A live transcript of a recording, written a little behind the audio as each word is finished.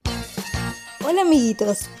Hola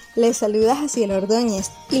amiguitos, les saluda Jaciel Ordóñez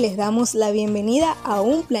y les damos la bienvenida a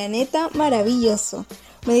Un Planeta Maravilloso.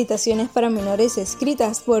 Meditaciones para menores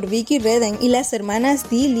escritas por Vicky Redden y las hermanas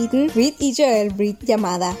Dee Litton Reed y Joel Reed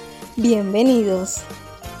llamada Bienvenidos.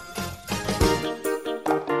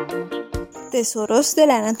 Tesoros de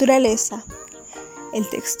la naturaleza. El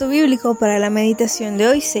texto bíblico para la meditación de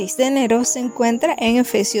hoy, 6 de enero, se encuentra en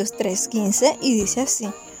Efesios 3:15 y dice así: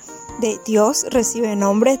 De Dios recibe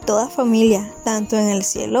nombre toda familia, tanto en el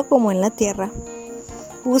cielo como en la tierra.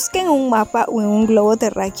 Busca en un mapa o en un globo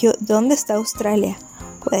terráqueo dónde está Australia.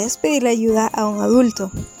 Puedes pedirle ayuda a un adulto.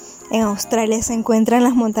 En Australia se encuentran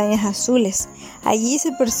las montañas azules. Allí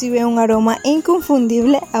se percibe un aroma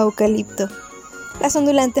inconfundible a eucalipto. Las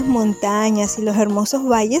ondulantes montañas y los hermosos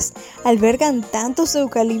valles albergan tantos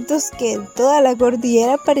eucaliptos que toda la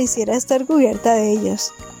cordillera pareciera estar cubierta de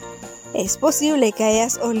ellos. Es posible que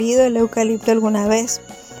hayas olido el eucalipto alguna vez,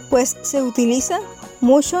 pues se utiliza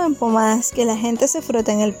mucho en pomadas que la gente se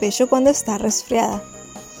frota en el pecho cuando está resfriada.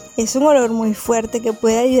 Es un olor muy fuerte que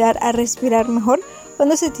puede ayudar a respirar mejor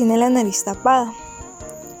cuando se tiene la nariz tapada.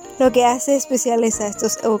 Lo que hace especiales a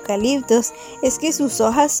estos eucaliptos es que sus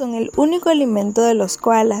hojas son el único alimento de los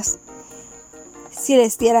koalas. Si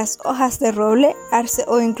les dieras hojas de roble, arce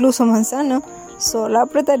o incluso manzano, solo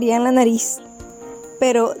apretarían la nariz.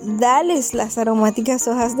 Pero dales las aromáticas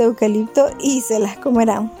hojas de eucalipto y se las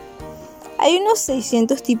comerán. Hay unos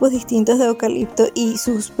 600 tipos distintos de eucalipto y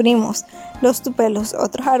sus primos, los tupelos,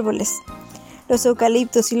 otros árboles. Los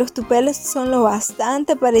eucaliptos y los tupelos son lo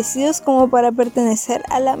bastante parecidos como para pertenecer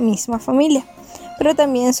a la misma familia, pero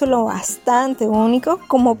también son lo bastante únicos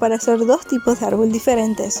como para ser dos tipos de árbol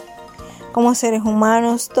diferentes. Como seres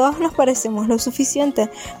humanos, todos nos parecemos lo suficiente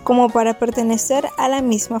como para pertenecer a la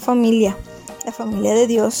misma familia, la familia de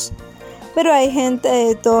Dios. Pero hay gente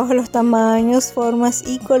de todos los tamaños, formas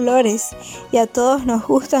y colores, y a todos nos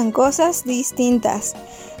gustan cosas distintas.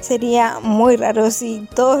 Sería muy raro si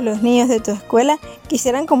todos los niños de tu escuela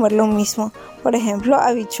quisieran comer lo mismo, por ejemplo,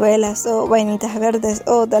 habichuelas o vainitas verdes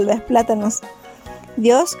o tal vez plátanos.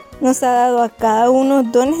 Dios nos ha dado a cada uno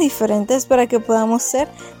dones diferentes para que podamos ser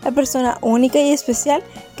la persona única y especial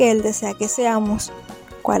que Él desea que seamos.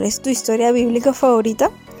 ¿Cuál es tu historia bíblica favorita?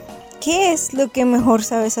 ¿Qué es lo que mejor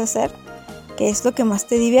sabes hacer? ¿Qué es lo que más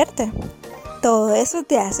te divierte? Todo eso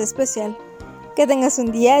te hace especial. Que tengas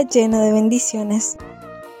un día lleno de bendiciones.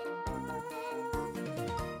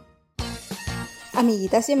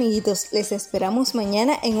 Amiguitas y amiguitos, les esperamos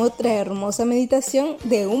mañana en otra hermosa meditación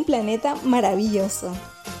de Un Planeta Maravilloso.